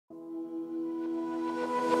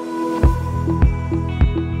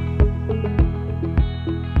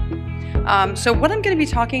So what I'm going to be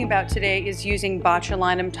talking about today is using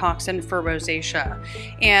botulinum toxin for rosacea.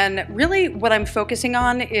 And really what I'm focusing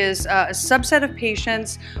on is a subset of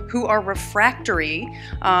patients who are refractory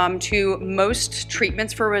to most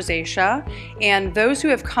treatments for rosacea. And those who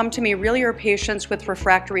have come to me really are patients with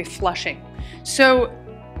refractory flushing. So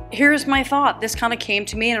here's my thought. This kind of came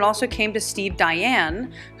to me, and it also came to Steve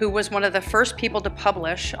Diane, who was one of the first people to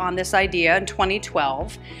publish on this idea in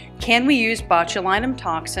 2012. Can we use botulinum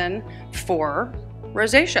toxin for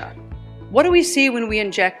rosacea? What do we see when we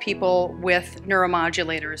inject people with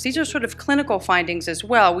neuromodulators? These are sort of clinical findings as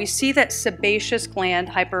well. We see that sebaceous gland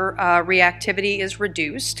hyperreactivity is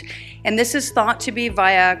reduced, and this is thought to be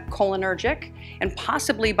via cholinergic and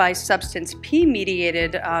possibly by substance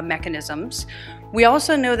P-mediated mechanisms. We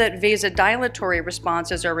also know that vasodilatory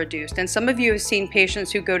responses are reduced, and some of you have seen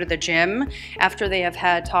patients who go to the gym after they have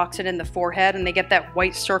had toxin in the forehead and they get that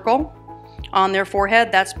white circle on their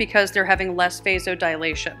forehead. That's because they're having less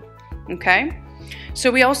vasodilation, okay?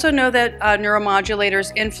 So we also know that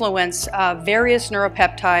neuromodulators influence various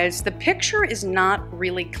neuropeptides. The picture is not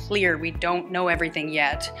really clear. We don't know everything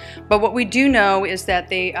yet. But what we do know is that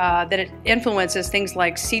that it influences things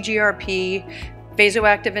like CGRP,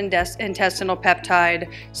 vasoactive intestinal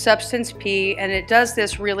peptide, substance P, and it does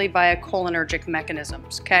this really via cholinergic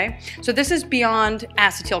mechanisms, okay? So this is beyond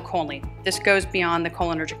acetylcholine. This goes beyond the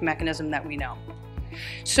cholinergic mechanism that we know.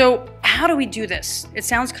 So how do we do this? It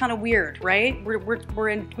sounds kind of weird, right? We're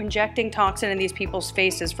injecting toxin in these people's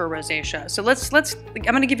faces for rosacea. So I'm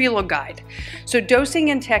going to give you a little guide. So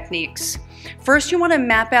dosing and techniques. First, you want to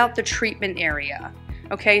map out the treatment area.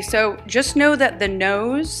 Okay, so just know that the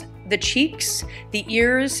nose, the cheeks, the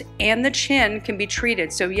ears, and the chin can be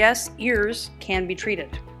treated. So yes, ears can be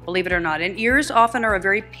treated, believe it or not. And ears often are a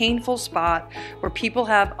very painful spot where people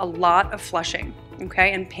have a lot of flushing,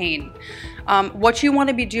 okay, and pain. What you want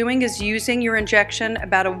to be doing is using your injection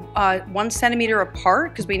about 1 centimeter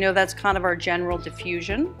apart, because we know that's kind of our general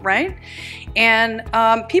diffusion, right? And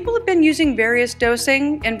people have been using various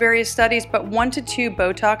dosing in various studies, but 1 to 2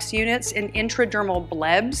 Botox units in intradermal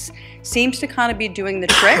blebs seems to kind of be doing the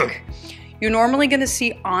trick. You're normally going to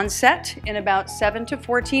see onset in about 7 to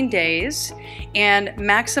 14 days, and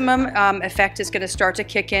maximum effect is going to start to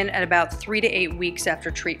kick in at about 3 to 8 weeks after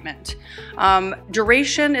treatment.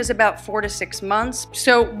 Duration is about 4 to 6 months.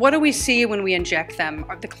 So what do we see when we inject them?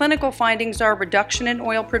 The clinical findings are reduction in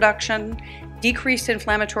oil production, decreased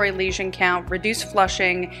inflammatory lesion count, reduced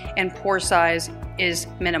flushing, and pore size is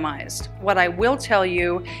minimized. What I will tell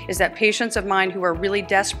you is that patients of mine who are really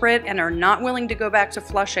desperate and are not willing to go back to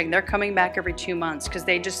flushing, they're coming back every 2 months because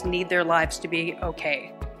they just need their lives to be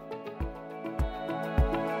okay.